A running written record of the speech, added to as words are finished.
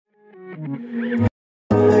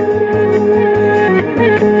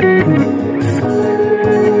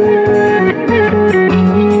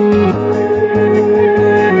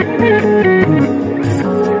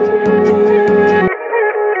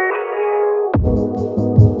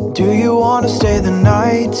Do you wanna stay the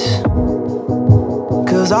night?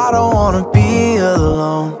 'Cause I don't wanna be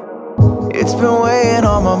alone. It's been weighing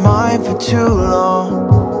on my mind for too long,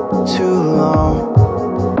 too long.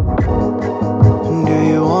 Do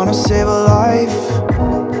you wanna save a life?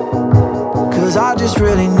 'Cause I just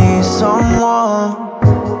really need someone.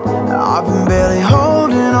 I've been barely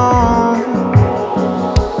holding on,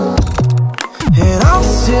 and I'm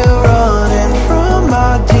still running from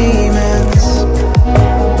my demons.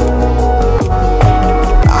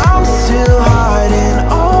 I'm still hiding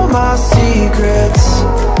all my secrets,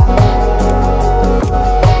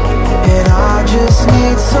 and I just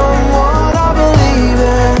need someone I believe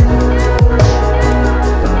in.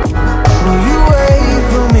 Will you wait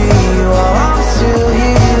for me while I'm still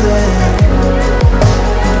healing?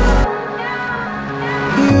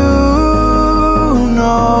 You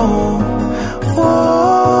know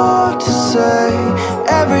what to say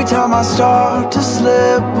every time I start to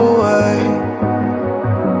slip away,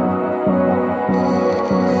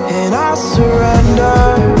 and I surrender,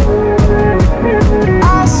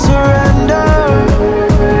 I surrender.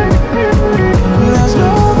 There's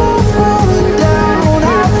no more falling down,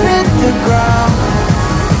 I've hit the ground,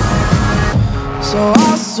 so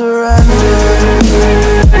I surrender.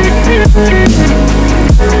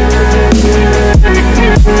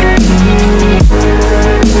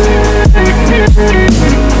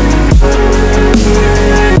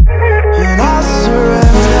 And I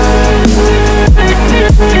surrender.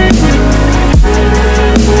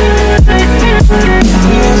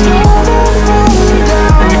 There's no more falling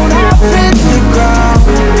down, I've hit the ground.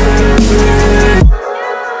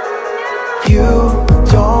 You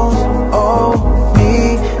don't owe me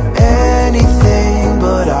anything,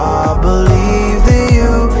 but I believe that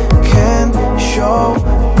you can show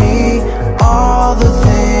me all the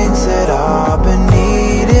things that I've been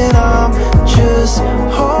needing. I'm just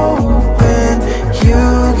hoping you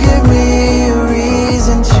give me a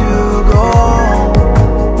reason to go on.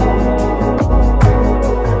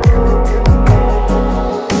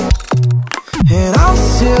 And I'm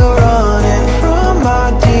still running from my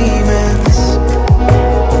demons.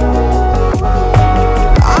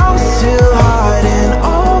 I'm still hiding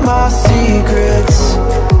all my secrets,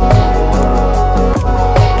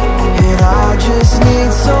 and I just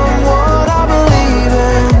need someone I believe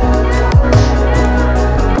in.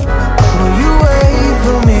 Will you wait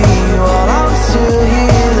for me while I'm still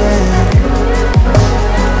healing?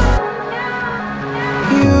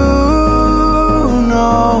 You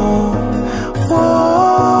know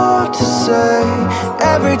what to say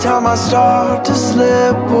every time I start to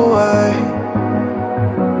slip away,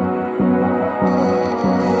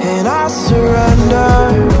 and I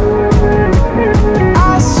surrender.